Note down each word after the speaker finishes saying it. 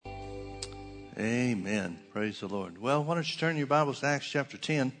Amen. Praise the Lord. Well, why don't you turn your Bibles to Acts chapter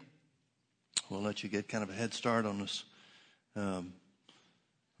 10. We'll let you get kind of a head start on this, on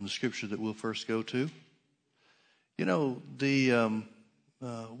the scripture that we'll first go to. You know,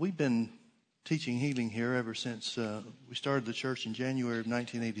 we've been teaching healing here ever since we started the church in January of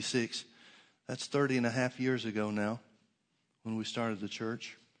 1986. That's 30 and a half years ago now when we started the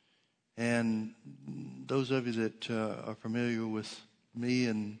church. And those of you that are familiar with me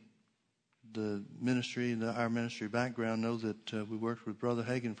and the ministry and our ministry background know that we worked with Brother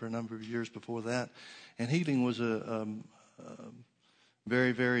Hagin for a number of years before that. And healing was a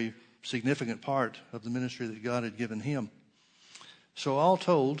very, very significant part of the ministry that God had given him. So all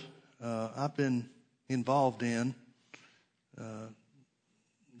told, I've been involved in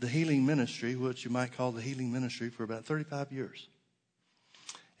the healing ministry, what you might call the healing ministry, for about 35 years.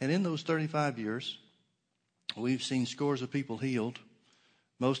 And in those 35 years, we've seen scores of people healed.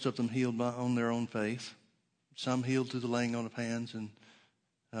 Most of them healed on their own faith. Some healed through the laying on of hands and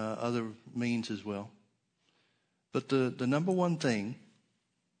other means as well. But the number one thing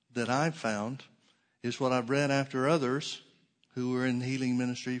that I've found is what I've read after others who were in healing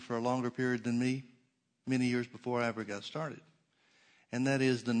ministry for a longer period than me, many years before I ever got started. And that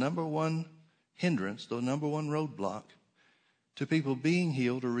is the number one hindrance, the number one roadblock to people being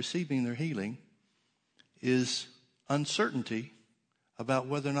healed or receiving their healing is uncertainty about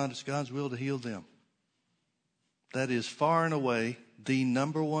whether or not it's God's will to heal them. That is far and away the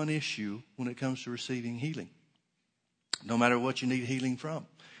number one issue when it comes to receiving healing. No matter what you need healing from,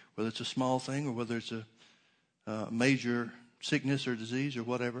 whether it's a small thing or whether it's a major sickness or disease or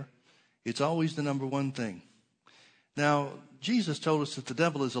whatever, it's always the number one thing. Now, Jesus told us that the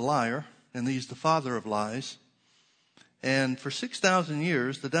devil is a liar and he's the father of lies. And for 6,000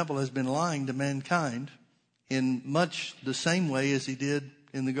 years, the devil has been lying to mankind in much the same way as he did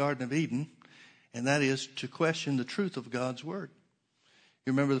in the Garden of Eden, and that is to question the truth of God's word.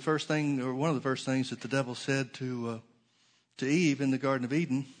 You remember the first thing, or one of the first things that the devil said to Eve in the Garden of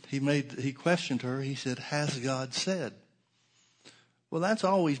Eden, he questioned her. He said, "Has God said?" Well, that's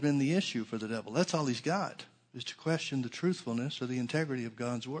always been the issue for the devil. That's all he's got, is to question the truthfulness or the integrity of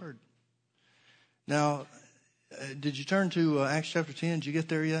God's word. Now, did you turn to Acts chapter 10? Did you get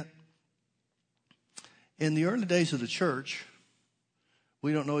there yet? In the early days of the church,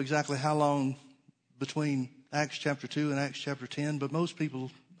 we don't know exactly how long between Acts chapter 2 and Acts chapter 10, but most people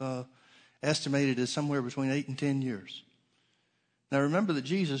estimate it as somewhere between 8 and 10 years. Now remember that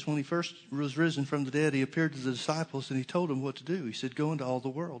Jesus, when he first was risen from the dead, he appeared to the disciples and he told them what to do. He said, "Go into all the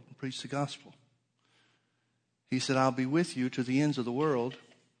world and preach the gospel." He said, "I'll be with you to the ends of the world,"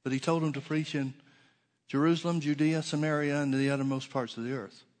 but he told them to preach in Jerusalem, Judea, Samaria, and the uttermost parts of the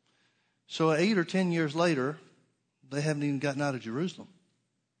earth. So 8 or 10 years later, they haven't even gotten out of Jerusalem.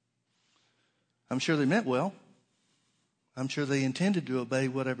 I'm sure they meant well. I'm sure they intended to obey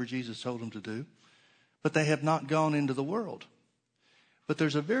whatever Jesus told them to do. But they have not gone into the world. But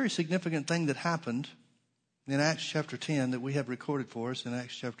there's a very significant thing that happened in Acts chapter 10 that we have recorded for us in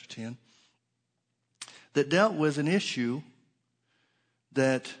Acts chapter 10 that dealt with an issue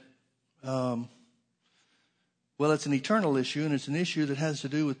that... Well, it's an eternal issue, and it's an issue that has to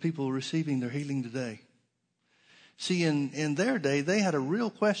do with people receiving their healing today. See, in their day, they had a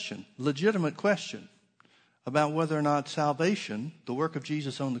real question, legitimate question, about whether or not salvation, the work of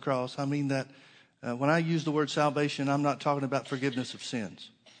Jesus on the cross, I mean that when I use the word salvation, I'm not talking about forgiveness of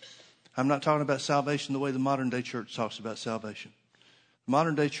sins. I'm not talking about salvation the way the modern day church talks about salvation. The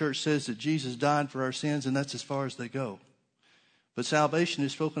modern day church says that Jesus died for our sins, and that's as far as they go. But salvation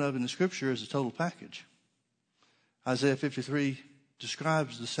is spoken of in the scripture as a total package. Isaiah 53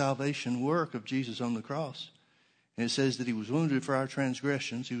 describes the salvation work of Jesus on the cross. And it says that he was wounded for our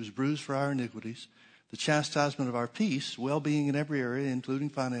transgressions. He was bruised for our iniquities. The chastisement of our peace, well-being in every area,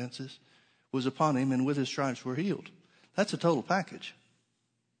 including finances, was upon him, and with his stripes we're healed. That's a total package.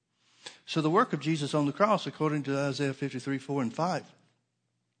 So the work of Jesus on the cross, according to Isaiah 53, 4 and 5,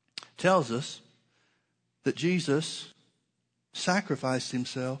 tells us that Jesus sacrificed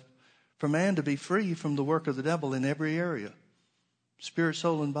himself for man to be free from the work of the devil in every area, spirit,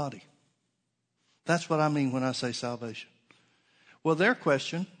 soul, and body. That's what I mean when I say salvation. Well, their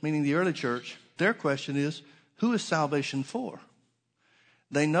question, meaning the early church, their question is, who is salvation for?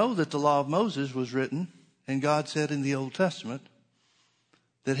 They know that the law of Moses was written, and God said in the Old Testament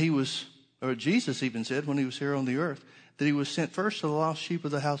that he was, or Jesus even said when he was here on the earth, that he was sent first to the lost sheep of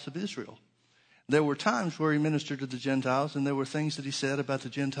the house of Israel. There were times where he ministered to the Gentiles, and there were things that he said about the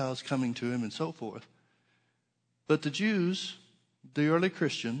Gentiles coming to him and so forth. But the Jews, the early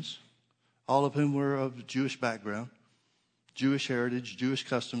Christians, all of whom were of Jewish background, Jewish heritage, Jewish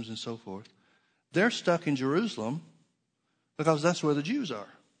customs, and so forth, They're stuck in Jerusalem because that's where the Jews are.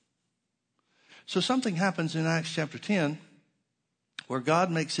 So something happens in Acts chapter 10 where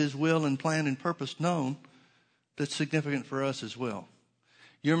God makes his will and plan and purpose known that's significant for us as well.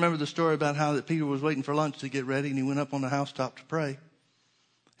 You remember the story about how that Peter was waiting for lunch to get ready and he went up on the housetop to pray.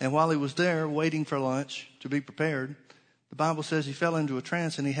 And while he was there waiting for lunch to be prepared, the Bible says he fell into a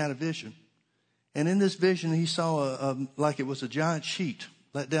trance and he had a vision. And in this vision he saw like it was a giant sheet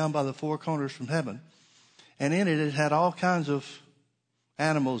let down by the four corners from heaven. And in it, it had all kinds of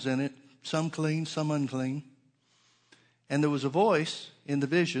animals in it, some clean, some unclean. And there was a voice in the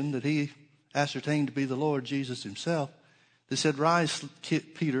vision that he ascertained to be the Lord Jesus himself that said, "Rise,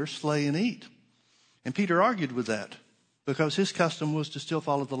 Peter, slay and eat." And Peter argued with that because his custom was to still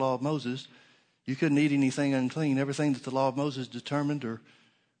follow the law of Moses. You couldn't eat anything unclean. Everything that the law of Moses determined or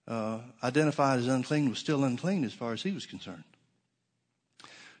identified as unclean was still unclean as far as he was concerned.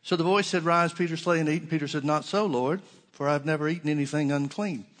 So the voice said, "Rise, Peter, slay and eat." And Peter said, "Not so, Lord, for I've never eaten anything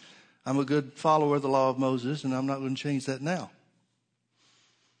unclean. I'm a good follower of the law of Moses, and I'm not going to change that now."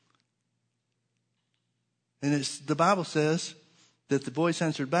 And the Bible says that the voice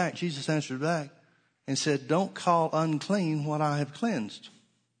answered back, Jesus answered back and said, "Don't call unclean what I have cleansed."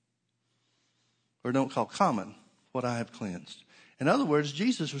 Or don't call common what I have cleansed. In other words,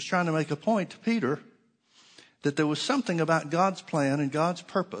 Jesus was trying to make a point to Peter that there was something about God's plan and God's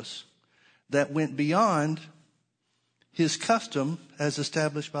purpose that went beyond his custom as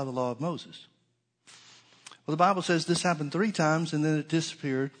established by the law of Moses. Well, the Bible says this happened 3 times and then it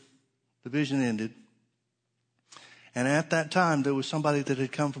disappeared. The vision ended. And at that time, there was somebody that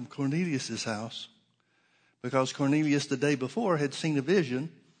had come from Cornelius' house because Cornelius the day before had seen a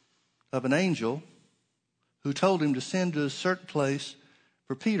vision of an angel who told him to send to a certain place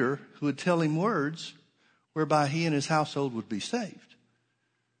for Peter, who would tell him words whereby he and his household would be saved.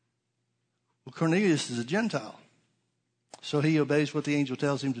 Well, Cornelius is a Gentile, so he obeys what the angel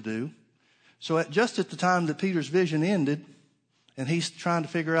tells him to do. So just at the time that Peter's vision ended, and he's trying to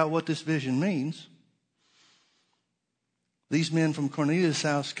figure out what this vision means, these men from Cornelius'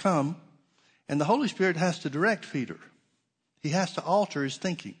 house come, and the Holy Spirit has to direct Peter. He has to alter his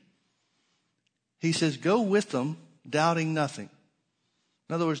thinking. He says, "Go with them, doubting nothing."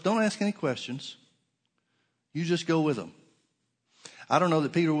 In other words, don't ask any questions. You just go with them. I don't know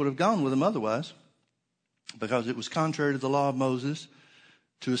that Peter would have gone with them otherwise, because it was contrary to the law of Moses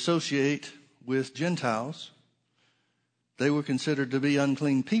to associate with Gentiles. They were considered to be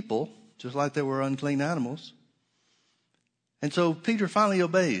unclean people, just like they were unclean animals. And so Peter finally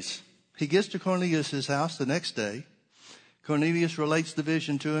obeys. He gets to Cornelius' house the next day. Cornelius relates the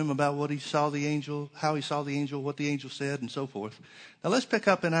vision to him about what he saw the angel, how he saw the angel, what the angel said, and so forth. Now let's pick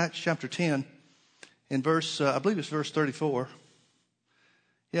up in Acts chapter 10 in verse, I believe it's verse 34.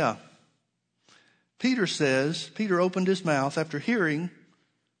 Yeah. Peter opened his mouth after hearing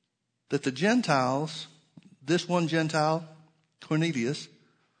that the Gentiles, this one Gentile, Cornelius,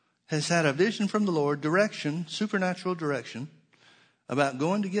 has had a vision from the Lord, direction, supernatural direction, about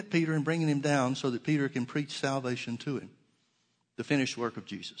going to get Peter and bringing him down so that Peter can preach salvation to him, the finished work of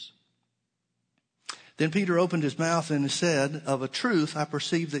Jesus. Then Peter opened his mouth and said, "Of a truth, I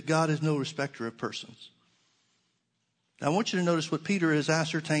perceive that God is no respecter of persons." Now, I want you to notice what Peter has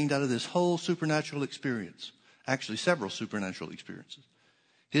ascertained out of this whole supernatural experience. Actually, several supernatural experiences.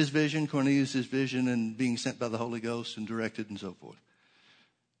 His vision, Cornelius' vision, and being sent by the Holy Ghost and directed and so forth.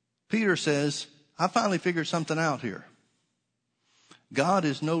 Peter says, "I finally figured something out here. God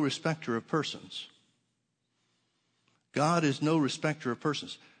is no respecter of persons." God is no respecter of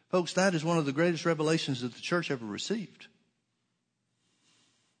persons. Folks, that is one of the greatest revelations that the church ever received.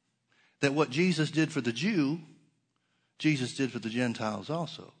 That what Jesus did for the Jew, Jesus did for the Gentiles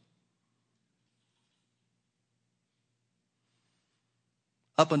also.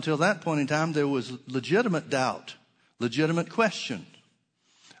 Up until that point in time, there was legitimate doubt, legitimate question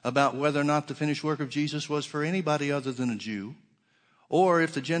about whether or not the finished work of Jesus was for anybody other than a Jew, or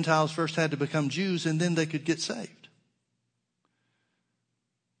if the Gentiles first had to become Jews and then they could get saved.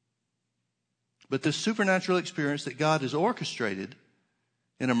 But this supernatural experience that God has orchestrated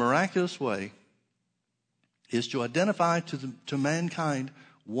in a miraculous way is to identify to mankind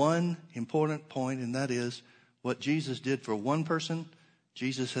one important point, and that is what Jesus did for one person,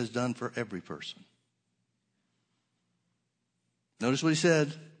 Jesus has done for every person. Notice what he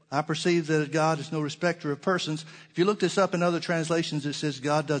said. "I perceive that God is no respecter of persons." If you look this up in other translations, it says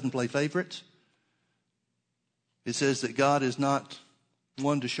God doesn't play favorites. It says that God is not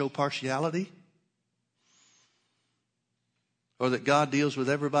one to show partiality, or that God deals with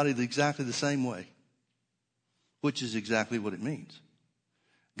everybody exactly the same way, which is exactly what it means.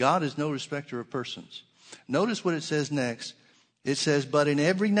 God is no respecter of persons. Notice what it says next. It says, but in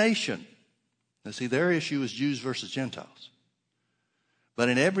every nation. Now see, their issue is Jews versus Gentiles. But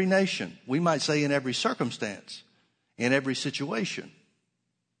in every nation, we might say in every circumstance, in every situation.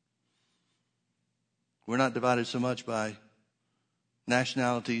 We're not divided so much by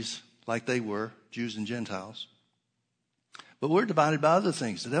nationalities like they were, Jews and Gentiles. But we're divided by other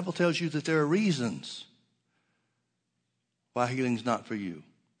things. The devil tells you that there are reasons why healing's not for you.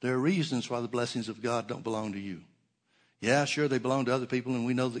 There are reasons why the blessings of God don't belong to you. Yeah, sure, they belong to other people, and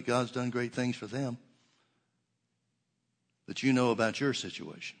we know that God's done great things for them. But you know about your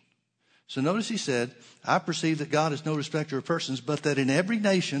situation. So notice he said, I perceive that God is no respecter of persons, but that in every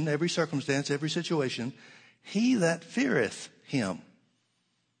nation, every circumstance, every situation, he that feareth him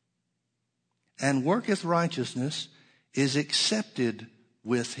and worketh righteousness is accepted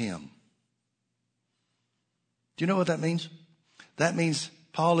with him. Do you know what that means? That means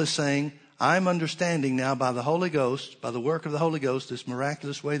Paul is saying, I'm understanding now by the Holy Ghost, by the work of the Holy Ghost, this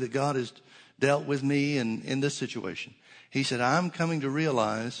miraculous way that God has dealt with me in this situation. He said, I'm coming to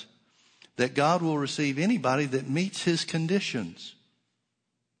realize that God will receive anybody that meets his conditions.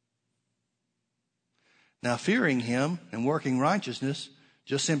 Now, fearing him and working righteousness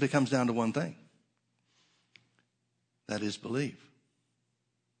just simply comes down to one thing. That is, believe.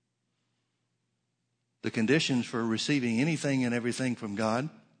 The conditions for receiving anything and everything from God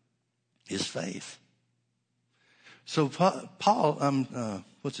is faith. So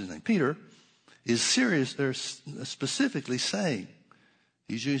Peter is serious. They're specifically saying,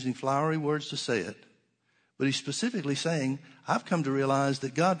 he's using flowery words to say it, but he's specifically saying, I've come to realize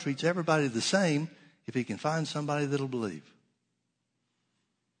that God treats everybody the same if he can find somebody that'll believe.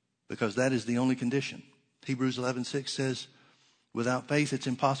 Because that is the only condition. Hebrews 11:6 says, without faith it's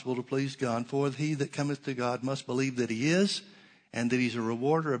impossible to please God, for he that cometh to God must believe that he is, and that he's a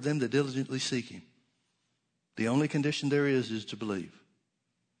rewarder of them that diligently seek him. The only condition there is to believe.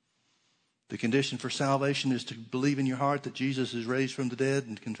 The condition for salvation is to believe in your heart that Jesus is raised from the dead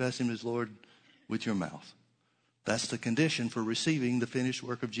and confess him as Lord with your mouth. That's the condition for receiving the finished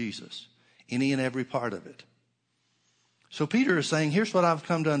work of Jesus, any and every part of it. So Peter is saying, here's what I've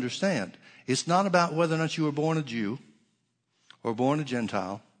come to understand. It's not about whether or not you were born a Jew or born a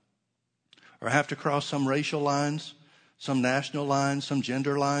Gentile or have to cross some racial lines, some national lines, some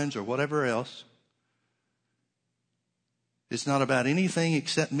gender lines, or whatever else. It's not about anything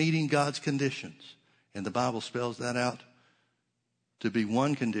except meeting God's conditions. And the Bible spells that out to be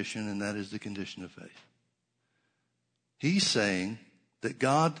one condition, and that is the condition of faith. He's saying that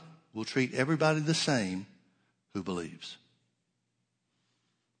God will treat everybody the same who believes.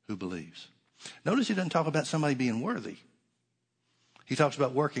 Who believes. Notice he doesn't talk about somebody being worthy. He talks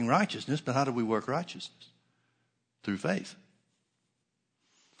about working righteousness, but how do we work righteousness? Through faith.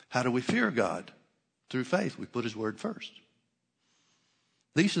 How do we fear God? Through faith. We put his word first.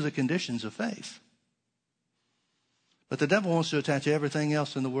 These are the conditions of faith. But the devil wants to attach everything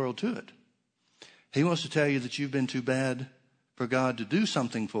else in the world to it. He wants to tell you that you've been too bad for God to do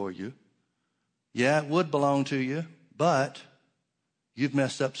something for you. Yeah, it would belong to you, but you've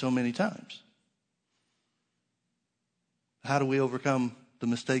messed up so many times. How do we overcome the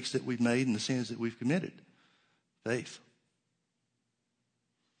mistakes that we've made and the sins that we've committed? Faith.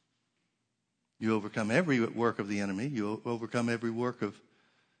 You overcome every work of the enemy. You overcome every work of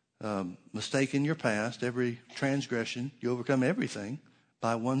mistake in your past, every transgression. You overcome everything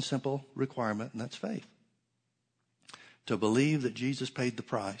by one simple requirement, and that's faith. To believe that Jesus paid the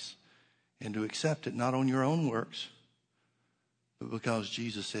price and to accept it not on your own works, but because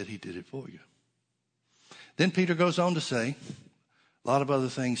Jesus said he did it for you. Then Peter goes on to say a lot of other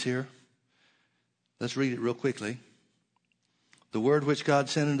things here. Let's read it real quickly. The word which God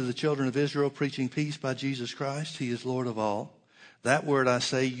sent unto the children of Israel, preaching peace by Jesus Christ, he is Lord of all. That word I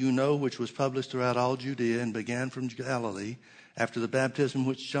say, you know, which was published throughout all Judea and began from Galilee after the baptism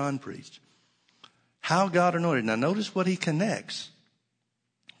which John preached. How God anointed. Now notice what he connects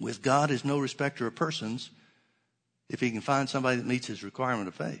with. God is no respecter of persons if he can find somebody that meets his requirement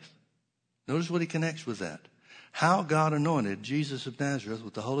of faith. Notice what he connects with that. How God anointed Jesus of Nazareth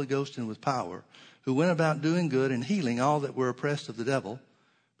with the Holy Ghost and with power, who went about doing good and healing all that were oppressed of the devil,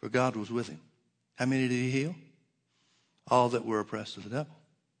 for God was with him. How many did he heal? All that were oppressed of the devil.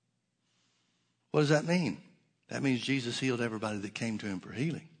 What does that mean? That means Jesus healed everybody that came to him for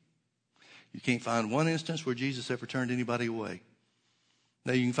healing. You can't find one instance where Jesus ever turned anybody away.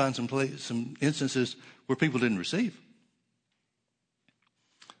 Now you can find some instances where people didn't receive.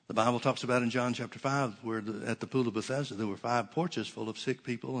 The Bible talks about in John chapter 5 where at the pool of Bethesda there were 5 porches full of sick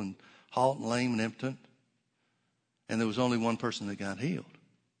people and halt and lame and impotent. And there was only one person that got healed.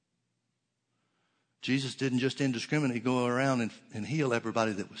 Jesus didn't just indiscriminately go around and heal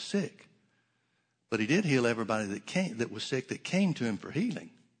everybody that was sick. But he did heal everybody that was sick that came to him for healing.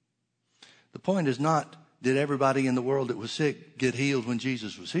 The point is not, did everybody in the world that was sick get healed when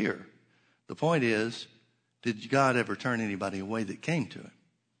Jesus was here? The point is, did God ever turn anybody away that came to him?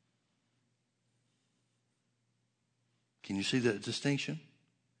 Can you see the distinction?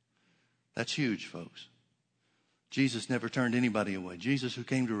 That's huge, folks. Jesus never turned anybody away. Jesus, who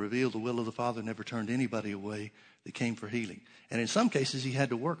came to reveal the will of the Father, never turned anybody away that came for healing. And in some cases, he had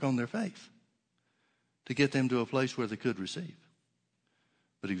to work on their faith to get them to a place where they could receive.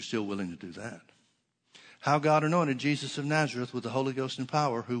 But he was still willing to do that. How God anointed Jesus of Nazareth with the Holy Ghost and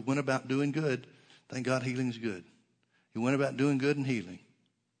power, who went about doing good. Thank God healing's good. He went about doing good and healing.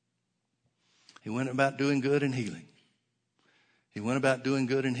 He went about doing good and healing. He went about doing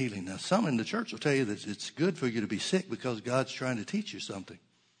good and healing. Now, some in the church will tell you that it's good for you to be sick because God's trying to teach you something.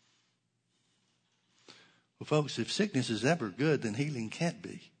 Well, folks, if sickness is ever good, then healing can't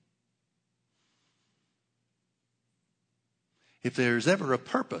be. If there is ever a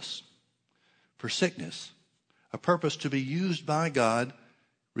purpose for sickness, a purpose to be used by God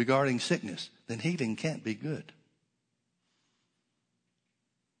regarding sickness, then healing can't be good.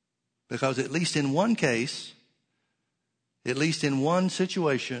 Because at least in one case, at least in one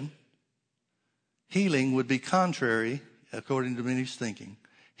situation, healing would be contrary, according to many's thinking,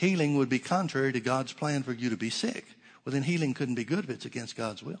 healing would be contrary to God's plan for you to be sick. Well, then healing couldn't be good if it's against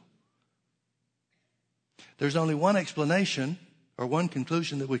God's will. There's only one explanation or one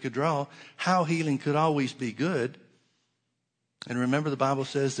conclusion that we could draw how healing could always be good. And remember, the Bible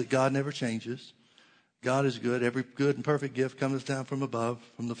says that God never changes. God is good. Every good and perfect gift cometh down from above,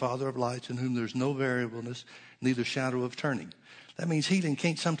 from the Father of lights, in whom there's no variableness, neither shadow of turning. That means healing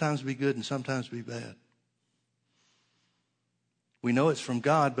can't sometimes be good and sometimes be bad. We know it's from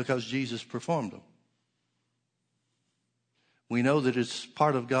God because Jesus performed them. We know that it's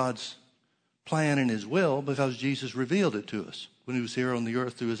part of God's plan and his will because Jesus revealed it to us when he was here on the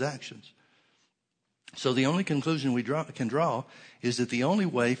earth through his actions. So the only conclusion we can draw is that the only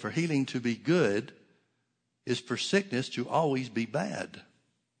way for healing to be good is for sickness to always be bad.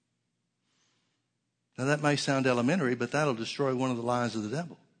 Now that may sound elementary, but that'll destroy one of the lies of the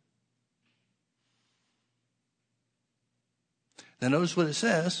devil. Now notice what it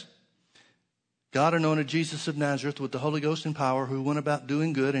says. God anointed Jesus of Nazareth with the Holy Ghost and power, who went about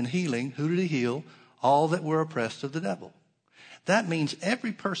doing good and healing. Who did he heal? All that were oppressed of the devil. That means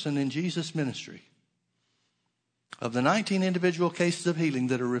every person in Jesus' ministry, of the 19 individual cases of healing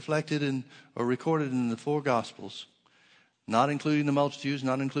that are reflected in or recorded in the 4 Gospels, not including the multitudes,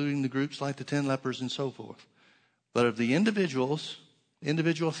 not including the groups like the 10 lepers and so forth, but of the individual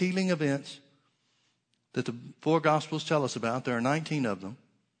healing events that the 4 Gospels tell us about, there are 19 of them.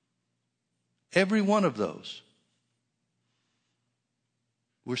 Every one of those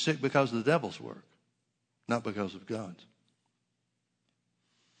were sick because of the devil's work, not because of God's.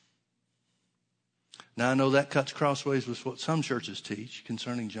 Now, I know that cuts crossways with what some churches teach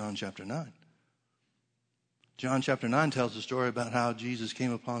concerning John chapter 9. John chapter 9 tells the story about how Jesus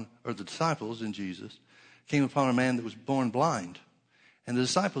came upon, or the disciples in Jesus, came upon a man that was born blind. And the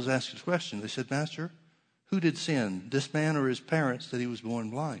disciples asked a question. They said, Master, who did sin, this man or his parents, that he was born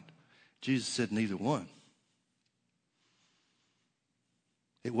blind? Jesus said, neither one.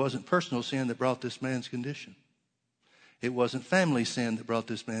 It wasn't personal sin that brought this man's condition. It wasn't family sin that brought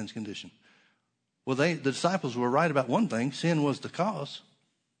this man's condition. Well, the disciples were right about one thing. Sin was the cause.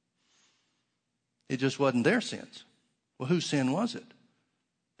 It just wasn't their sins. Well, whose sin was it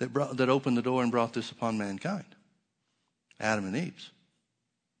that opened the door and brought this upon mankind? Adam and Eve's.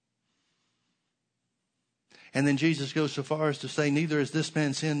 And then Jesus goes so far as to say, neither is this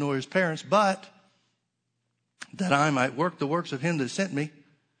man sin nor his parents, but that I might work the works of him that sent me.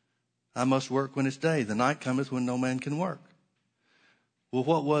 I must work when it's day. The night cometh when no man can work. Well,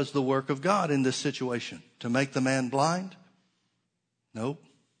 what was the work of God in this situation? To make the man blind? Nope.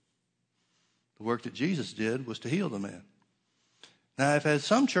 The work that Jesus did was to heal the man. Now, if as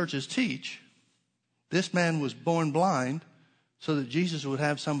some churches teach, this man was born blind so that Jesus would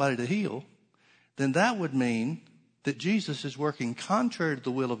have somebody to heal, then that would mean that Jesus is working contrary to the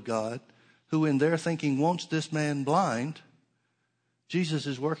will of God, who in their thinking wants this man blind. Jesus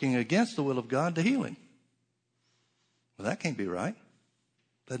is working against the will of God to heal him. Well, that can't be right.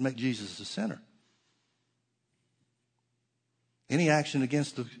 That'd make Jesus a sinner. Any action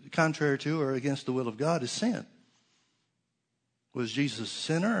against the contrary to or against the will of God is sin. Was Jesus a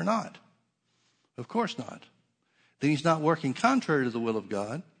sinner or not? Of course not. Then he's not working contrary to the will of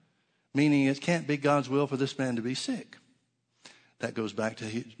God, meaning it can't be God's will for this man to be sick. That goes back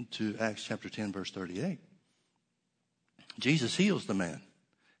to Acts chapter 10, verse 38. Jesus heals the man.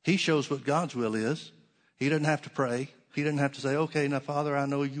 He shows what God's will is. He doesn't have to pray. He doesn't have to say, okay, now, Father, I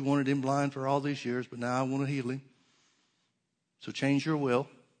know you wanted him blind for all these years, but now I want to heal him. So change your will.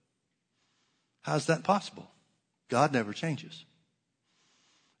 How's that possible? God never changes.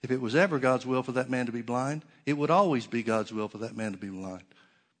 If it was ever God's will for that man to be blind, it would always be God's will for that man to be blind.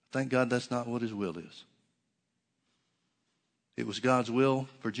 Thank God that's not what his will is. It was God's will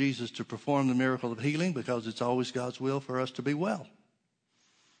for Jesus to perform the miracle of healing because it's always God's will for us to be well.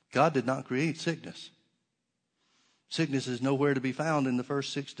 God did not create sickness. Sickness is nowhere to be found in the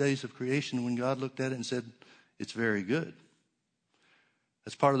first 6 days of creation when God looked at it and said, it's very good.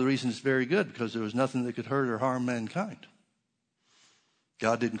 That's part of the reason it's very good, because there was nothing that could hurt or harm mankind.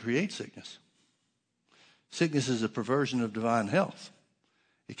 God didn't create sickness. Sickness is a perversion of divine health.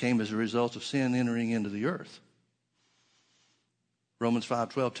 It came as a result of sin entering into the earth. Romans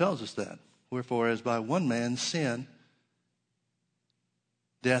 5:12 tells us that. Wherefore, as by one man sin,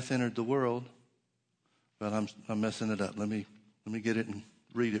 death entered the world. Well, I'm messing it up. Let me get it and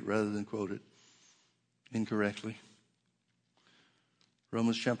read it rather than quote it incorrectly.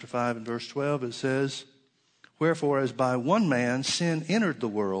 Romans chapter 5 and verse 12, it says, wherefore, as by one man sin entered the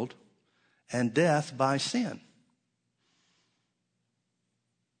world, and death by sin.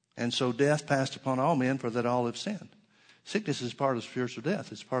 And so death passed upon all men, for that all have sinned. Sickness is part of spiritual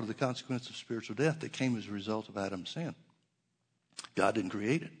death. It's part of the consequence of spiritual death that came as a result of Adam's sin. God didn't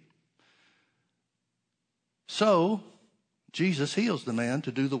create it. So, Jesus heals the man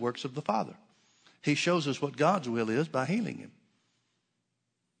to do the works of the Father. He shows us what God's will is by healing him.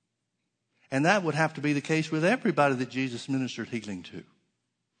 And that would have to be the case with everybody that Jesus ministered healing to.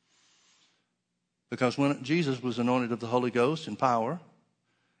 Because when Jesus was anointed of the Holy Ghost and power,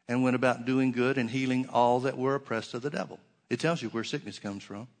 and went about doing good and healing all that were oppressed of the devil. It tells you where sickness comes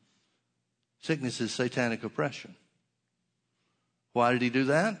from. Sickness is satanic oppression. Why did he do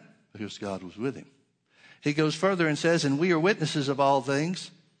that? Because God was with him. He goes further and says, and we are witnesses of all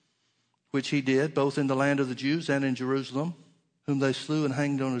things which he did, both in the land of the Jews and in Jerusalem, whom they slew and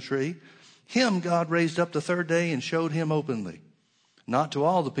hanged on a tree. Him God raised up the third day and showed him openly, not to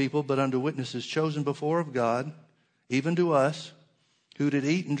all the people, but unto witnesses chosen before of God, even to us, who did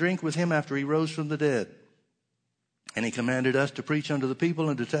eat and drink with him after he rose from the dead. And he commanded us to preach unto the people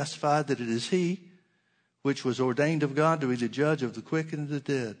and to testify that it is he which was ordained of God to be the judge of the quick and the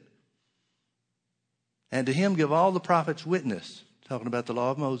dead. And to him give all the prophets witness, talking about the law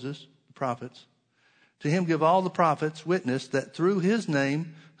of Moses, the prophets. To him give all the prophets witness that through his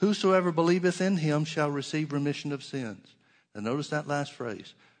name whosoever believeth in him shall receive remission of sins. Now notice that last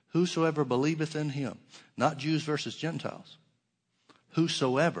phrase. Whosoever believeth in him. Not Jews versus Gentiles.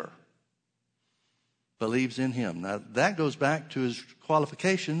 Whosoever believes in him. Now that goes back to his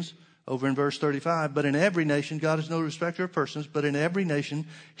qualifications over in verse 35. But in every nation, God is no respecter of persons, but in every nation,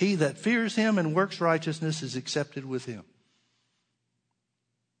 he that fears him and works righteousness is accepted with him.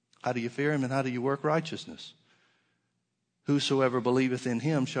 How do you fear him and how do you work righteousness? Whosoever believeth in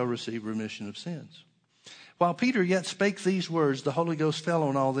him shall receive remission of sins. While Peter yet spake these words, the Holy Ghost fell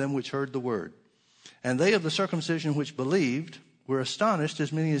on all them which heard the word. And they of the circumcision which believed were astonished,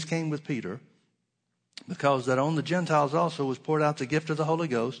 as many as came with Peter, because that on the Gentiles also was poured out the gift of the Holy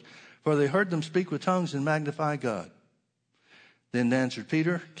Ghost, for they heard them speak with tongues and magnify God. Then answered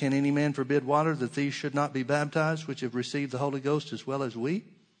Peter, can any man forbid water that these should not be baptized, which have received the Holy Ghost as well as we?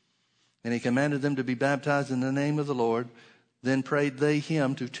 And he commanded them to be baptized in the name of the Lord. Then prayed they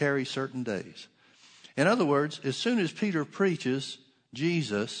him to tarry certain days. In other words, as soon as Peter preaches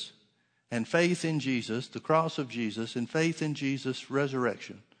Jesus and faith in Jesus, the cross of Jesus, and faith in Jesus'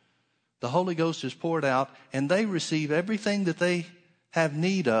 resurrection, the Holy Ghost is poured out, and they receive everything that they have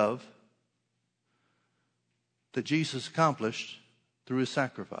need of that Jesus accomplished through his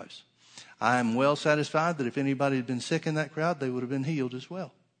sacrifice. I am well satisfied that if anybody had been sick in that crowd, they would have been healed as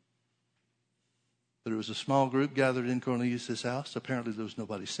well. But it was a small group gathered in Cornelius' house. Apparently there was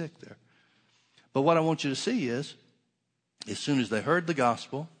nobody sick there. But what I want you to see is, as soon as they heard the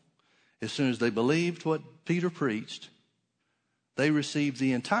gospel, as soon as they believed what Peter preached, they received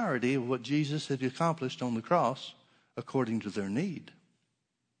the entirety of what Jesus had accomplished on the cross according to their need.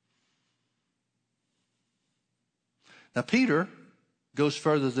 Now, Peter goes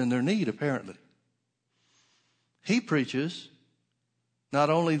further than their need, apparently. He preaches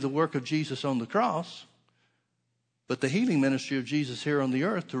not only the work of Jesus on the cross, but the healing ministry of Jesus here on the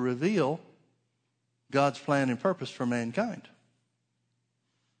earth to reveal God's plan and purpose for mankind.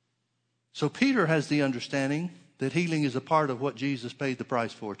 So Peter has the understanding that healing is a part of what Jesus paid the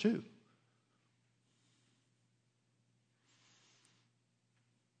price for too.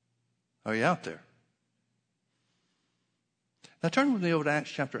 Are you out there? Now turn with me over to Acts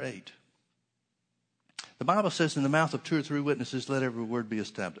chapter 8. The Bible says, in the mouth of 2 or 3 witnesses, let every word be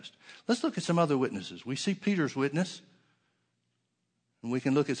established. Let's look at some other witnesses. We see Peter's witness, and we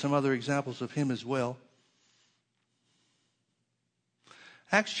can look at some other examples of him as well.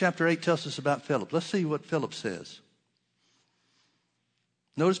 Acts chapter 8 tells us about Philip. Let's see what Philip says.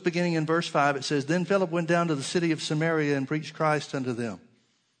 Notice beginning in verse 5, it says, Then Philip went down to the city of Samaria and preached Christ unto them.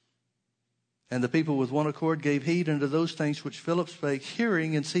 And the people with one accord gave heed unto those things which Philip spake,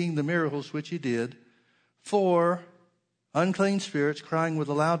 hearing and seeing the miracles which he did. For unclean spirits, crying with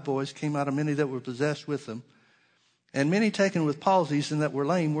a loud voice, came out of many that were possessed with them. And many taken with palsies and that were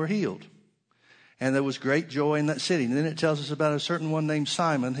lame were healed. And there was great joy in that city. And then it tells us about a certain one named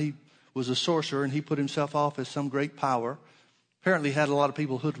Simon. He was a sorcerer, and he put himself off as some great power. Apparently had a lot of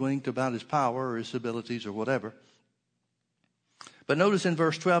people hoodwinked about his power or his abilities or whatever. But notice in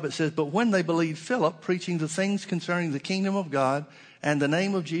verse 12 it says, But when they believed Philip, preaching the things concerning the kingdom of God and the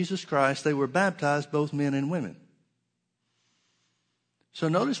name of Jesus Christ, they were baptized, both men and women. So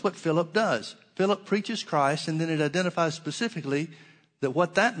notice what Philip does. Philip preaches Christ, and then it identifies specifically that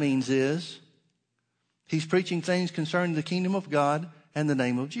what that means is he's preaching things concerning the kingdom of God and the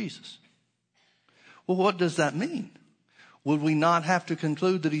name of Jesus. Well, what does that mean? Would we not have to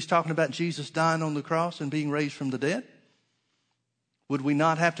conclude that he's talking about Jesus dying on the cross and being raised from the dead? Would we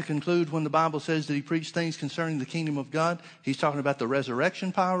not have to conclude when the Bible says that he preached things concerning the kingdom of God, he's talking about the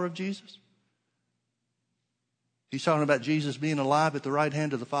resurrection power of Jesus? He's talking about Jesus being alive at the right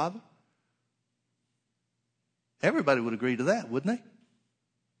hand of the Father? Everybody would agree to that, wouldn't they?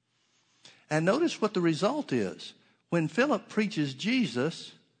 And notice what the result is. When Philip preaches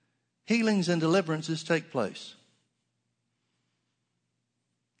Jesus, healings and deliverances take place.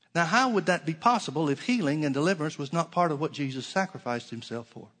 Now, how would that be possible if healing and deliverance was not part of what Jesus sacrificed himself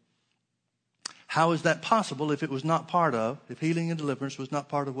for? How is that possible if it was not part of, if healing and deliverance was not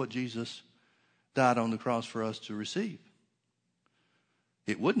part of what Jesus died on the cross for us to receive?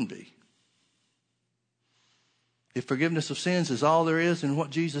 It wouldn't be. If forgiveness of sins is all there is in what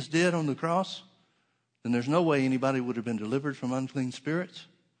Jesus did on the cross, then there's no way anybody would have been delivered from unclean spirits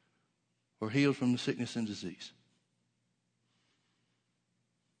or healed from the sickness and disease.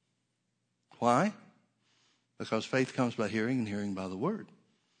 Why? Because faith comes by hearing, and hearing by the word.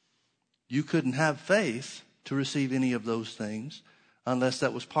 You couldn't have faith to receive any of those things unless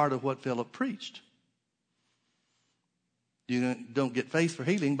that was part of what Philip preached. You don't get faith for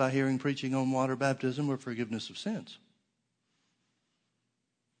healing by hearing preaching on water baptism or forgiveness of sins.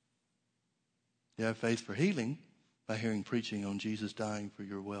 You have faith for healing by hearing preaching on Jesus dying for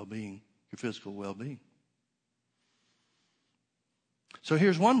your well-being, your physical well-being. So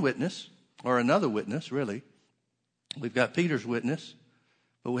here's one witness. Or another witness, really. We've got Peter's witness,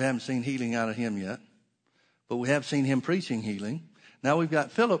 but we haven't seen healing out of him yet. But we have seen him preaching healing. Now we've got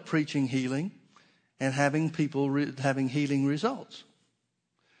Philip preaching healing and having people having healing results.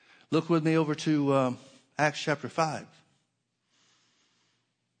 Look with me over to Acts chapter 5.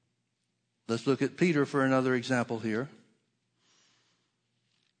 Let's look at Peter for another example here.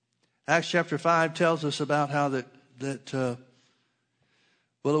 Acts chapter 5 tells us about how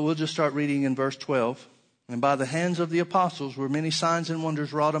well, we'll just start reading in verse 12. And by the hands of the apostles were many signs and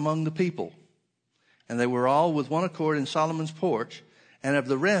wonders wrought among the people. And they were all with one accord in Solomon's porch. And of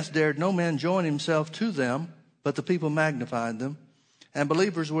the rest dared no man join himself to them, but the people magnified them. And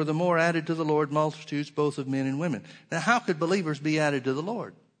believers were the more added to the Lord, multitudes both of men and women. Now, how could believers be added to the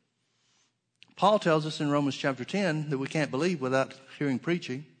Lord? Paul tells us in Romans chapter 10 that we can't believe without hearing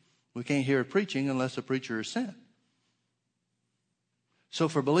preaching. We can't hear preaching unless a preacher is sent. So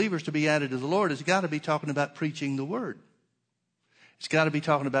for believers to be added to the Lord, it's got to be talking about preaching the word. It's got to be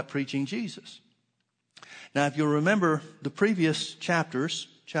talking about preaching Jesus. Now, if you'll remember the previous chapters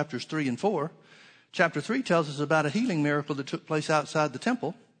 3 and 4, chapter 3 tells us about a healing miracle that took place outside the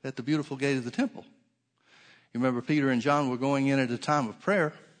temple, at the beautiful gate of the temple. You remember Peter and John were going in at a time of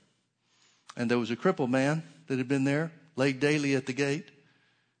prayer, and there was a crippled man that had been there, laid daily at the gate,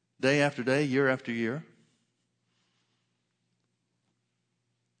 day after day, year after year.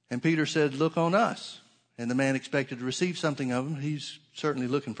 And Peter said, look on us. And the man expected to receive something of him. He's certainly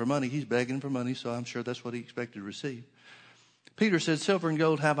looking for money. He's begging for money, so I'm sure that's what he expected to receive. Peter said, silver and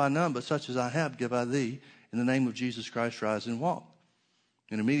gold have I none, but such as I have give I thee. In the name of Jesus Christ, rise and walk.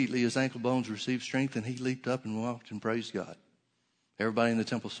 And immediately his ankle bones received strength, and he leaped up and walked and praised God. Everybody in the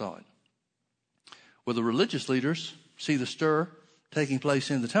temple saw it. Well, the religious leaders see the stir taking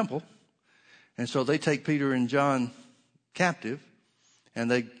place in the temple, and so they take Peter and John captive,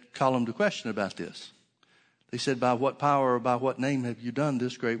 and they call them to question about this. They said, by what power or by what name have you done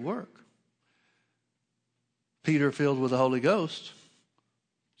this great work? Peter, filled with the Holy Ghost,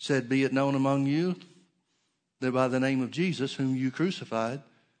 said, "Be it known among you that by the name of Jesus, whom you crucified,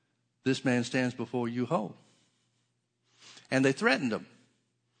 this man stands before you whole." And they threatened him.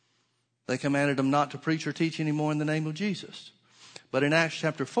 They commanded him not to preach or teach anymore in the name of Jesus. But in Acts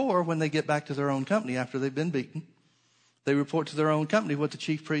chapter 4, when they get back to their own company after they've been beaten, they report to their own company what the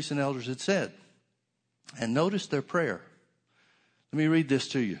chief priests and elders had said. And notice their prayer. Let me read this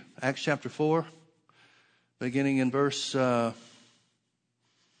to you. Acts chapter 4, beginning in verse... I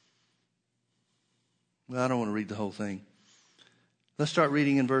don't want to read the whole thing. Let's start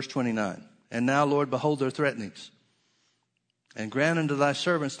reading in verse 29. "And now, Lord, behold their threatenings. And grant unto thy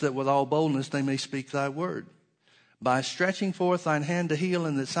servants that with all boldness they may speak thy word, by stretching forth thine hand to heal,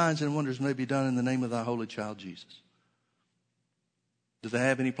 and that signs and wonders may be done in the name of thy holy child Jesus." Do they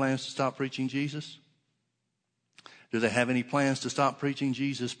have any plans to stop preaching Jesus? Do they have any plans to stop preaching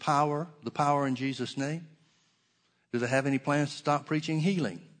Jesus' power, the power in Jesus' name? Do they have any plans to stop preaching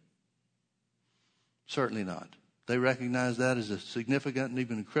healing? Certainly not. They recognize that as a significant and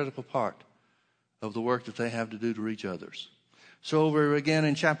even a critical part of the work that they have to do to reach others. So over again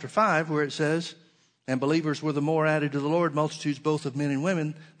in chapter 5, where it says, "And believers were the more added to the Lord, multitudes both of men and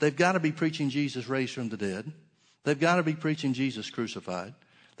women," they've got to be preaching Jesus raised from the dead. They've got to be preaching Jesus crucified.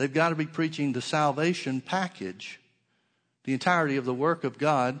 They've got to be preaching the salvation package, the entirety of the work of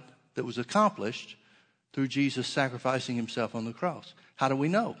God that was accomplished through Jesus sacrificing himself on the cross. How do we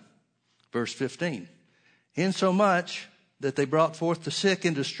know? Verse 15. "Insomuch that they brought forth the sick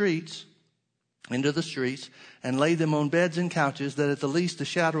into the streets, and laid them on beds and couches, that at the least the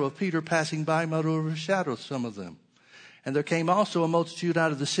shadow of Peter passing by might overshadow some of them. And there came also a multitude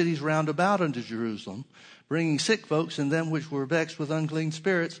out of the cities round about unto Jerusalem, bringing sick folks and them which were vexed with unclean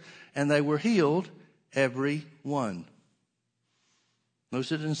spirits, and they were healed, every one."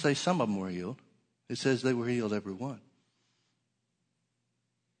 Notice it didn't say some of them were healed. It says they were healed, every one.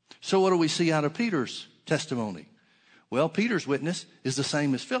 So what do we see out of Peter's testimony? Well, Peter's witness is the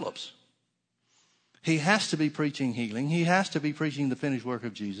same as Philip's. He has to be preaching healing. He has to be preaching the finished work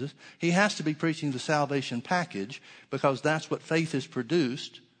of Jesus. He has to be preaching the salvation package, because that's what faith is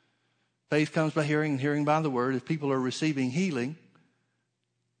produced. Faith comes by hearing, and hearing by the word. If people are receiving healing,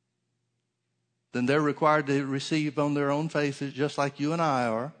 then they're required to receive on their own faith, just like you and I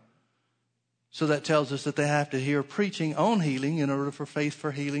are. So that tells us that they have to hear preaching on healing in order for faith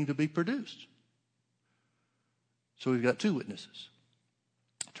for healing to be produced. So we've got two witnesses.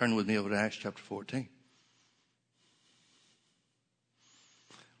 Turn with me over to Acts chapter 14.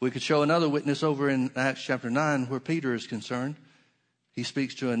 We could show another witness over in Acts chapter 9 where Peter is concerned. He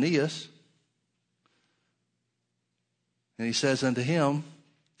speaks to Aeneas. And he says unto him,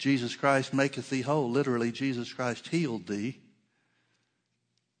 "Jesus Christ maketh thee whole." Literally, Jesus Christ healed thee.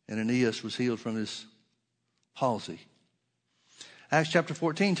 And Aeneas was healed from his palsy. Acts chapter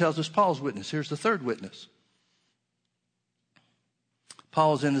 14 tells us Paul's witness. Here's the third witness.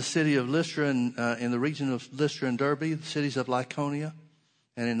 Paul's in the city of Lystra, in the region of Lystra and Derbe, the cities of Lycaonia,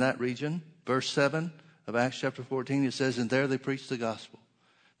 and in that region, verse 7 of Acts chapter 14, it says, "And there they preached the gospel."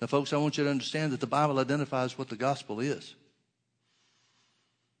 Now, folks, I want you to understand that the Bible identifies what the gospel is.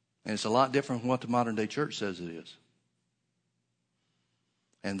 And it's a lot different from what the modern day church says it is.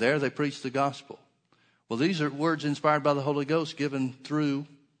 And there they preached the gospel. Well, these are words inspired by the Holy Ghost, given through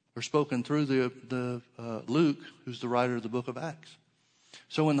or spoken through the Luke, who's the writer of the book of Acts.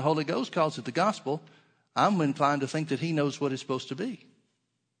 So when the Holy Ghost calls it the gospel, I'm inclined to think that he knows what it's supposed to be.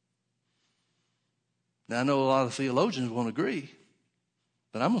 Now, I know a lot of theologians won't agree,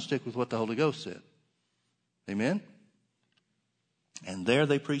 but I'm going to stick with what the Holy Ghost said. Amen? "And there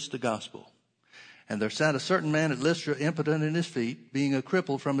they preached the gospel. And there sat a certain man at Lystra, impotent in his feet, being a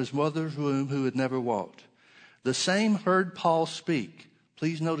cripple from his mother's womb, who had never walked. The same heard Paul speak."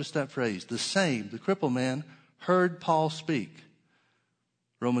 Please notice that phrase. The same, the crippled man, heard Paul speak.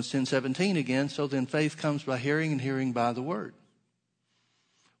 Romans 10:17 again, "So then faith comes by hearing, and hearing by the word."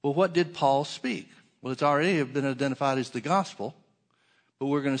 Well, what did Paul speak? Well, it's already been identified as the gospel, but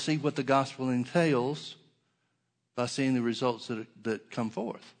we're going to see what the gospel entails by seeing the results that come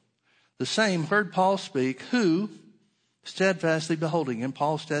forth. "The same heard Paul speak, who, steadfastly beholding him,"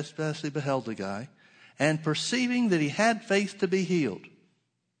 Paul steadfastly beheld the guy, "and perceiving that he had faith to be healed."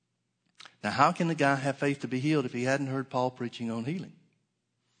 Now, how can the guy have faith to be healed if he hadn't heard Paul preaching on healing?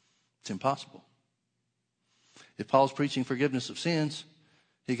 It's impossible. If Paul's preaching forgiveness of sins,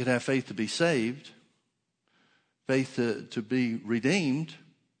 he could have faith to be saved, faith to be redeemed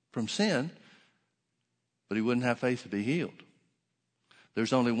from sin, but he wouldn't have faith to be healed.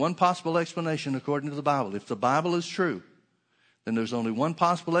 There's only one possible explanation according to the Bible. If the Bible is true, then there's only one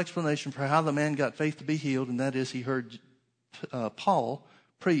possible explanation for how the man got faith to be healed, and that is he heard Paul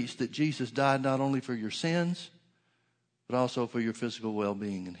preach that Jesus died not only for your sins, but also for your physical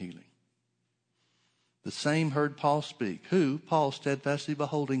well-being and healing. The same heard Paul speak, who, Paul steadfastly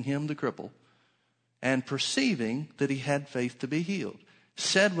beholding him, the cripple, and perceiving that he had faith to be healed,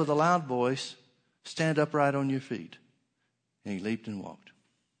 said with a loud voice, stand upright on your feet. And he leaped and walked.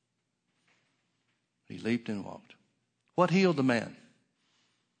 He leaped and walked. What healed the man?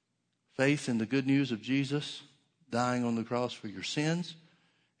 Faith in the good news of Jesus dying on the cross for your sins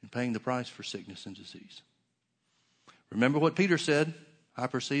and paying the price for sickness and disease. Remember what Peter said, I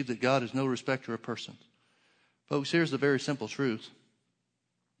perceive that God is no respecter of persons. Folks, here's the very simple truth.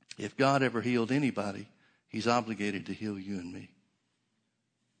 If God ever healed anybody, he's obligated to heal you and me.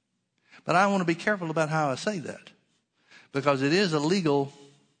 But I want to be careful about how I say that, because it is a legal,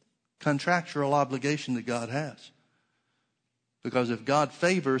 contractual obligation that God has. Because if God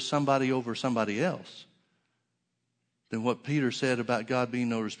favors somebody over somebody else, then what Peter said about God being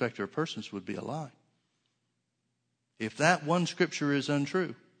no respecter of persons would be a lie. If that one scripture is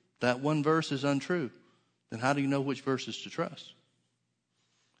untrue, that one verse is untrue, then how do you know which verses to trust?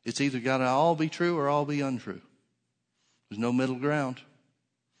 It's either got to all be true or all be untrue. There's no middle ground.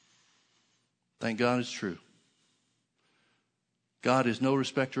 Thank God it's true. God is no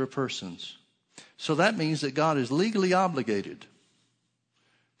respecter of persons. So that means that God is legally obligated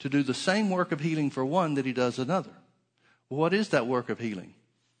to do the same work of healing for one that he does another. Well, what is that work of healing?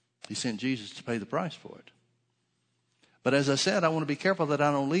 He sent Jesus to pay the price for it. But as I said, I want to be careful that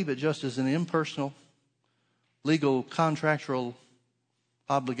I don't leave it just as an impersonal, legal, contractual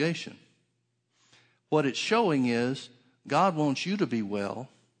obligation. What it's showing is God wants you to be well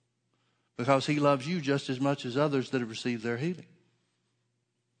because he loves you just as much as others that have received their healing.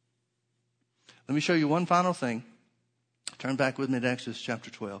 Let me show you one final thing. Turn back with me to Exodus chapter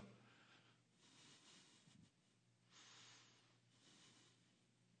 12.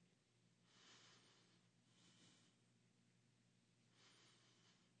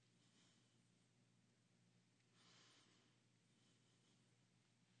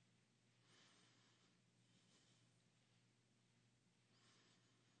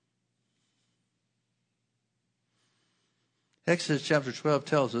 Exodus chapter 12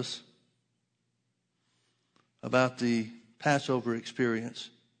 tells us about the Passover experience.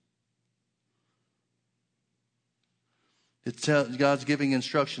 God's giving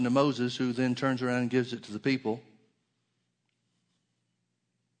instruction to Moses, who then turns around and gives it to the people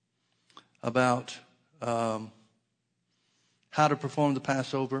about how to perform the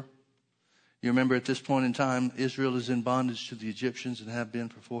Passover. You remember at this point in time, Israel is in bondage to the Egyptians and have been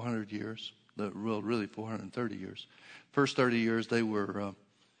for 400 years. Well, really 430 years. First 30 years they were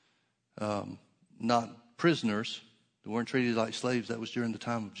not prisoners. They weren't treated like slaves. That was during the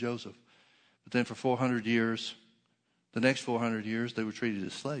time of Joseph. But then for 400 years, the next 400 years, they were treated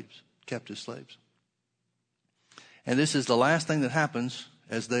as slaves, kept as slaves. And this is the last thing that happens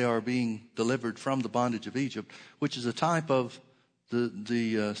as they are being delivered from the bondage of Egypt, which is a type of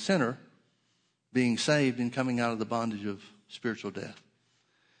the sinner being saved and coming out of the bondage of spiritual death.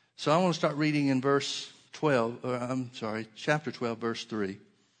 So I want to start reading in chapter 12, verse 3. It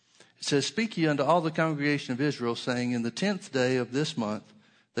says, Speak ye unto all the congregation of Israel, saying, In the 10th day of this month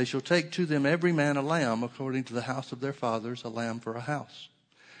they shall take to them every man a lamb according to the house of their fathers, a lamb for a house.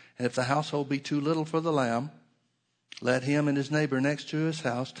 And if the household be too little for the lamb, let him and his neighbor next to his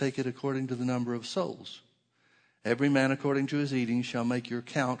house take it according to the number of souls. Every man according to his eating shall make your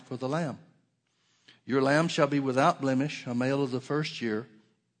count for the lamb. Your lamb shall be without blemish, a male of the first year.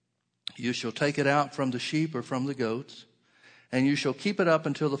 You shall take it out from the sheep or from the goats, and you shall keep it up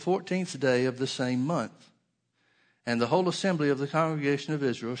until the 14th day of the same month. And the whole assembly of the congregation of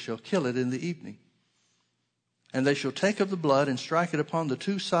Israel shall kill it in the evening. And they shall take of the blood and strike it upon the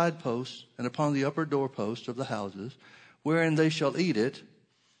 2 side posts and upon the upper doorposts of the houses, wherein they shall eat it.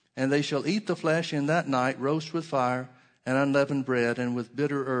 And they shall eat the flesh in that night, roast with fire and unleavened bread, and with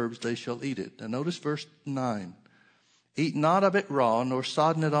bitter herbs they shall eat it. Now notice verse 9. Eat not of it raw, nor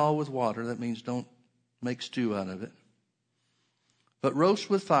sodden it all with water. That means don't make stew out of it. But roast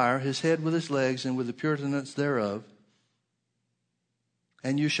with fire his head with his legs and with the purtenance thereof.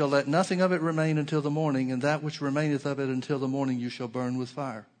 And you shall let nothing of it remain until the morning, and that which remaineth of it until the morning you shall burn with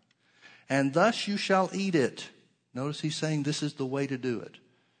fire. And thus you shall eat it. Notice he's saying this is the way to do it.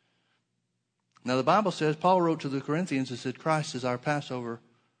 Now the Bible says, Paul wrote to the Corinthians and said, Christ is our Passover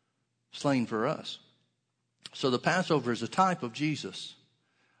slain for us. So the Passover is a type of Jesus,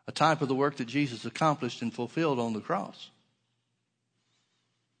 a type of the work that Jesus accomplished and fulfilled on the cross.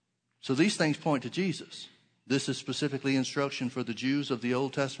 So these things point to Jesus. This is specifically instruction for the Jews of the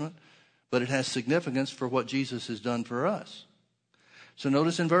Old Testament, but it has significance for what Jesus has done for us. So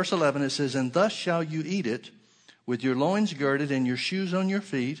notice in verse 11 it says, "And thus shall you eat it, with your loins girded and your shoes on your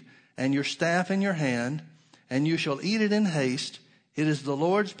feet and your staff in your hand, and you shall eat it in haste. It is the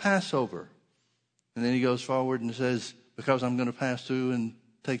Lord's Passover." And then he goes forward and says, "Because I'm going to pass through and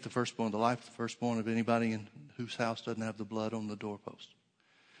take the firstborn, the life of the firstborn of anybody in whose house doesn't have the blood on the doorpost."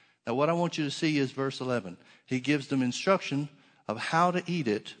 Now what I want you to see is verse 11. He gives them instruction of how to eat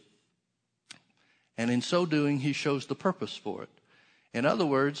it, and in so doing he shows the purpose for it. In other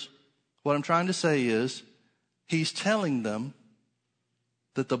words, what I'm trying to say is, he's telling them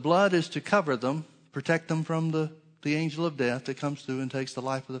that the blood is to cover them, protect them from the angel of death that comes through and takes the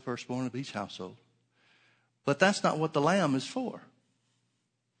life of the firstborn of each household. But that's not what the lamb is for.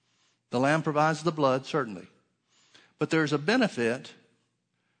 The lamb provides the blood, certainly. But there's a benefit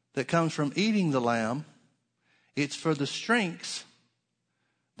that comes from eating the lamb. It's for the strengths,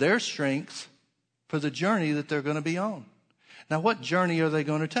 their strengths, for the journey that they're going to be on. Now, what journey are they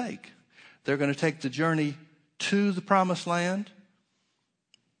going to take? They're going to take the journey to the promised land,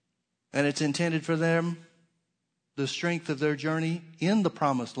 and it's intended for them, the strength of their journey in the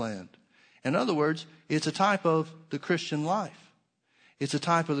promised land. In other words, it's a type of the Christian life. It's a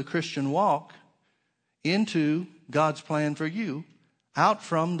type of the Christian walk into God's plan for you, out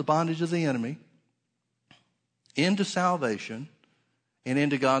from the bondage of the enemy, into salvation, and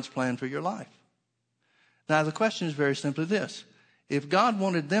into God's plan for your life. Now, the question is very simply this. If God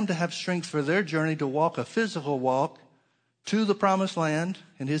wanted them to have strength for their journey to walk a physical walk to the promised land,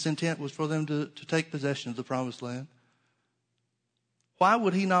 and his intent was for them to take possession of the promised land, why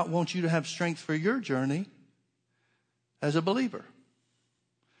would he not want you to have strength for your journey as a believer?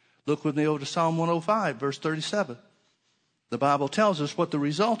 Look with me over to Psalm 105, verse 37. The Bible tells us what the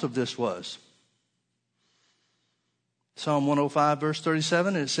result of this was. Psalm 105, verse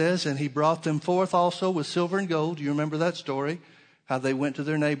 37, it says, "And he brought them forth also with silver and gold." You remember that story, how they went to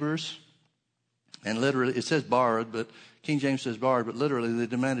their neighbors, and literally, it says borrowed, but King James says borrowed, but literally they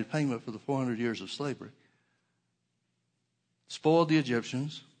demanded payment for the 400 years of slavery. Spoiled the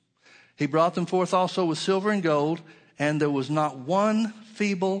Egyptians. He brought them forth also with silver and gold, and there was not one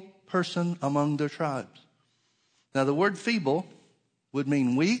feeble person among their tribes. Now, the word feeble would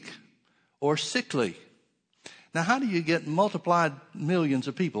mean weak or sickly. Now, how do you get multiplied millions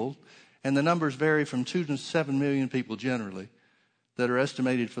of people, and the numbers vary from 2 to 7 million people generally, that are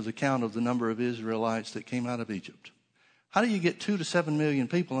estimated for the count of the number of Israelites that came out of Egypt? How do you get 2 to 7 million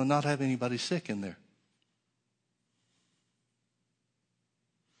people and not have anybody sick in there?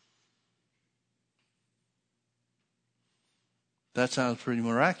 That sounds pretty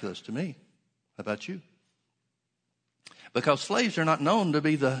miraculous to me. How about you? Because slaves are not known to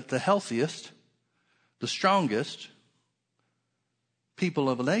be the healthiest, the strongest people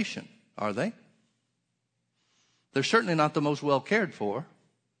of a nation, are they? They're certainly not the most well cared for.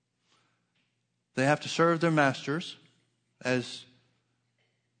 They have to serve their masters, as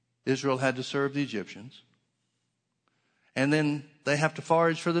Israel had to serve the Egyptians. And then they have to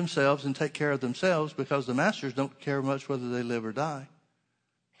forage for themselves and take care of themselves, because the masters don't care much whether they live or die.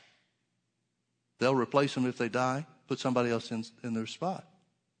 They'll replace them if they die, put somebody else in their spot.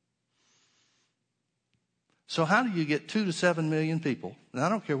 So how do you get 2 to 7 million people? And I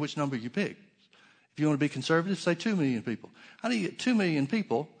don't care which number you pick. If you want to be conservative, say 2 million people. How do you get 2 million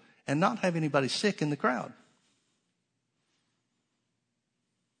people and not have anybody sick in the crowd?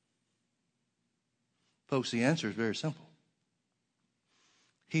 Folks, the answer is very simple.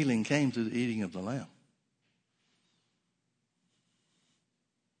 Healing came through the eating of the lamb.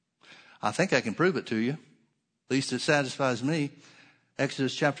 I think I can prove it to you. At least it satisfies me.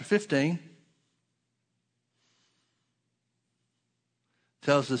 Exodus chapter 15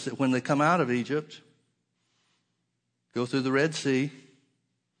 tells us that when they come out of Egypt, go through the Red Sea,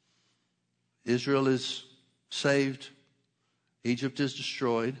 Israel is saved, Egypt is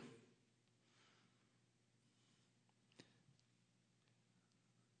destroyed.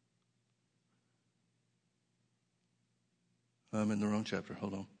 I'm in the wrong chapter.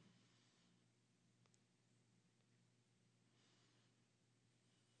 Hold on.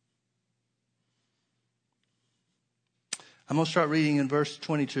 I'm going to start reading in verse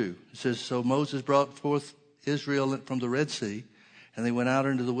 22. It says, "So Moses brought forth Israel from the Red Sea, and they went out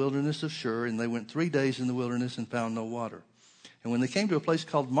into the wilderness of Shur, and they went 3 days in the wilderness and found no water. And when they came to a place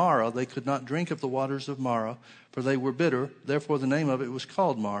called Marah, they could not drink of the waters of Marah, for they were bitter. Therefore the name of it was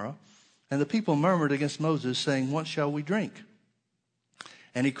called Marah. And the people murmured against Moses, saying, 'What shall we drink?'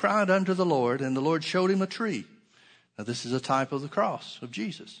 And he cried unto the Lord, and the Lord showed him a tree." Now this is a type of the cross of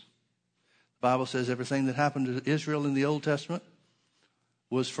Jesus. The Bible says everything that happened to Israel in the Old Testament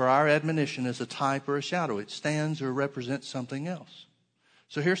was for our admonition as a type or a shadow. It stands or represents something else.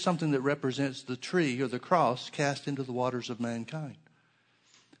 So here's something that represents the tree or the cross cast into the waters of mankind.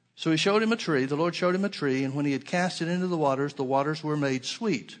 So he showed him a tree. The Lord showed him a tree, and when he had cast it into the waters were made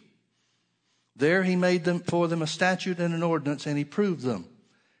sweet. There he made for them a statute and an ordinance, and he proved them.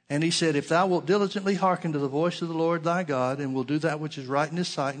 And he said, if thou wilt diligently hearken to the voice of the Lord thy God, and will do that which is right in his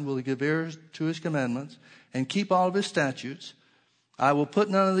sight, and will give ear to his commandments, and keep all of his statutes, I will put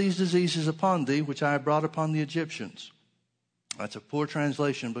none of these diseases upon thee, which I have brought upon the Egyptians. That's a poor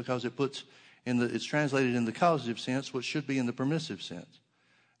translation because it's translated in the causative sense, which should be in the permissive sense.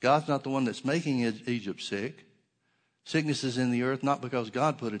 God's not the one that's making Egypt sick. Sickness is in the earth not because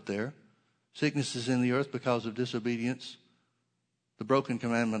God put it there. Sickness is in the earth because of disobedience, the broken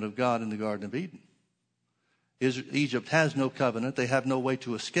commandment of God in the Garden of Eden. Egypt has no covenant. They have no way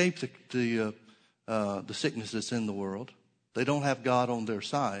to escape the sickness that's in the world. They don't have God on their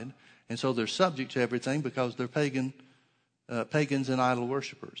side, and so they're subject to everything because they're pagans and idol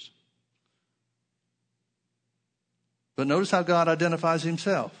worshipers. But notice how God identifies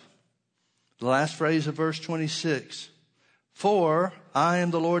himself. The last phrase of verse 26. For I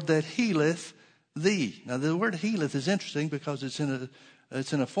am the Lord that healeth thee. Now the word healeth is interesting because it's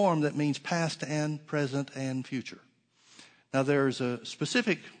in a form that means past and present and future. Now there's a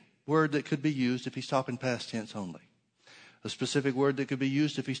specific word that could be used if he's talking past tense only. A specific word that could be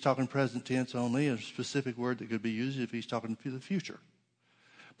used if he's talking present tense only. A specific word that could be used if he's talking to the future.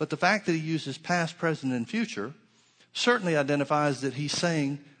 But the fact that he uses past, present, and future certainly identifies that he's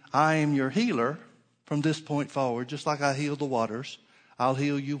saying, I am your healer from this point forward. Just like I healed the waters, I'll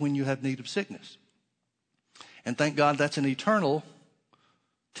heal you when you have need of sickness. And thank God that's an eternal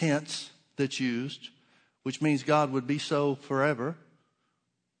tense that's used, which means God would be so forever,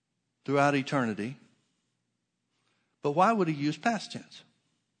 throughout eternity. But why would he use past tense?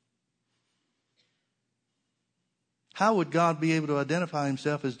 How would God be able to identify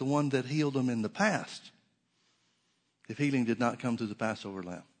himself as the one that healed them in the past if healing did not come through the Passover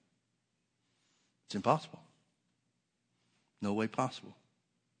lamb? It's impossible. No way possible.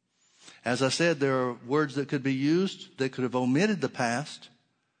 As I said, there are words that could be used that could have omitted the past,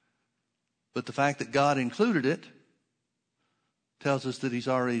 but the fact that God included it tells us that he's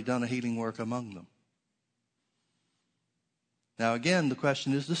already done a healing work among them. Now again, the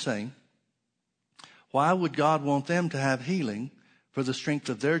question is the same. Why would God want them to have healing for the strength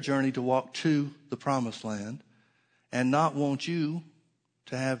of their journey to walk to the promised land and not want you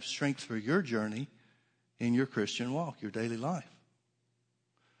to have strength for your journey in your Christian walk, your daily life?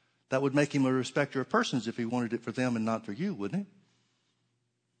 That would make him a respecter of persons if he wanted it for them and not for you, wouldn't it?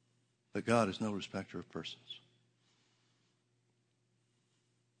 But God is no respecter of persons.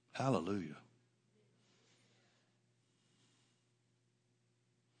 Hallelujah.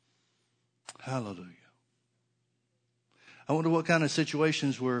 Hallelujah. I wonder what kind of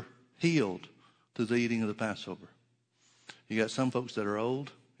situations were healed through the eating of the Passover. You got some folks that are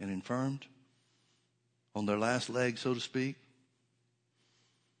old and infirmed, on their last leg, so to speak.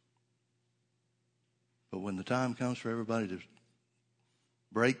 But when the time comes for everybody to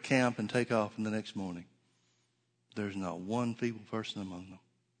break camp and take off in the next morning, there's not one feeble person among them.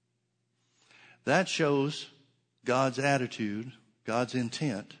 That shows God's attitude, God's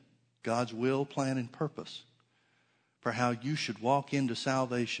intent, God's will, plan, and purpose for how you should walk into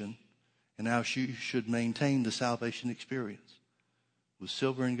salvation and how you should maintain the salvation experience with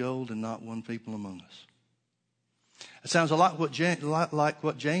silver and gold and not one feeble among us. It sounds a lot like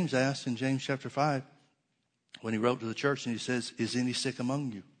what James asked in James chapter 5 when he wrote to the church, and he says, is any sick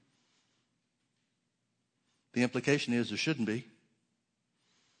among you? The implication is there shouldn't be.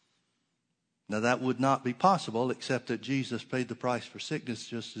 Now that would not be possible except that Jesus paid the price for sickness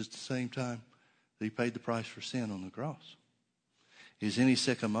just at the same time that he paid the price for sin on the cross. Is any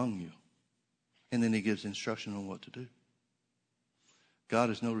sick among you? And then he gives instruction on what to do. God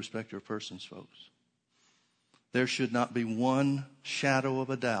is no respecter of persons, folks. There should not be one shadow of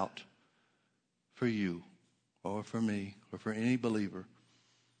a doubt for you or for me or for any believer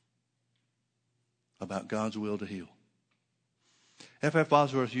about God's will to heal. F.F.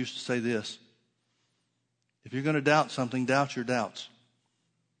 Bosworth used to say this: if you're going to doubt something, doubt your doubts.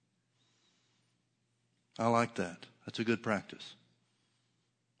 I like that. That's a good practice.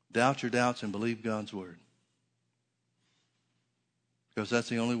 Doubt your doubts and believe God's word. Because that's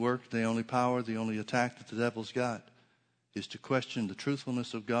the only work, the only power, the only attack that the devil's got is to question the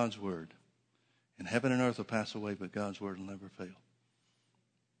truthfulness of God's word. And heaven and earth will pass away, but God's word will never fail.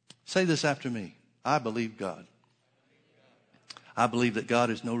 Say this after me. I believe God. I believe that God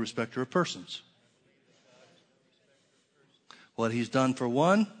is no respecter of persons. What he's done for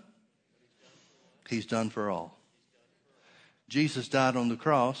one, he's done for all. Jesus died on the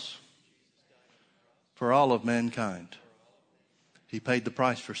cross for all of mankind. He paid the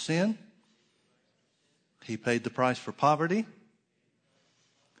price for sin. He paid the price for poverty.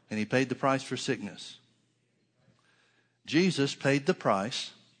 And he paid the price for sickness. Jesus paid the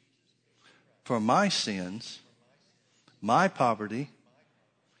price for my sins, my poverty,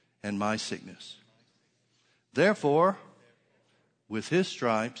 and my sickness. Therefore, with his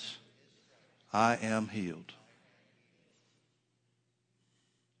stripes, I am healed.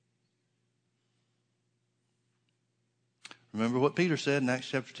 Remember what Peter said in Acts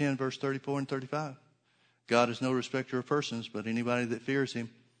chapter 10, verse 34 and 35. God is no respecter of persons, but anybody that fears him,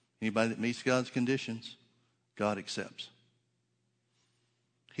 anybody that meets God's conditions, God accepts.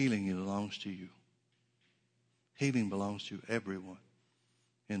 Healing belongs to you. Healing belongs to everyone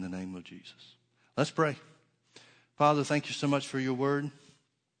in the name of Jesus. Let's pray. Father, thank you so much for your word.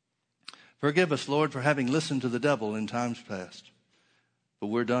 Forgive us, Lord, for having listened to the devil in times past. But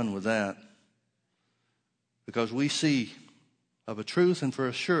we're done with that because we see of a truth and for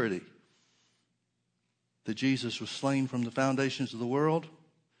a surety that Jesus was slain from the foundations of the world,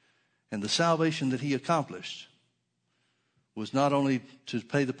 and the salvation that he accomplished was not only to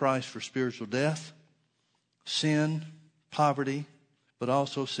pay the price for spiritual death, sin, poverty, but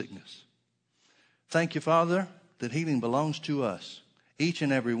also sickness. Thank you, Father, that healing belongs to us, each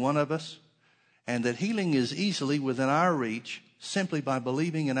and every one of us, and that healing is easily within our reach simply by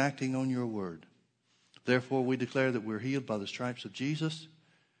believing and acting on your word. Therefore, we declare that we're healed by the stripes of Jesus.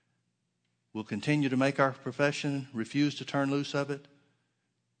 We'll continue to make our profession, refuse to turn loose of it.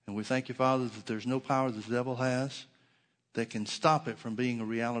 And we thank you, Father, that there's no power that the devil has that can stop it from being a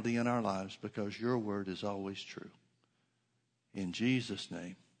reality in our lives because your word is always true. In Jesus'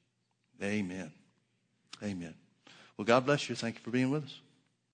 name, amen. Amen. Well, God bless you. Thank you for being with us.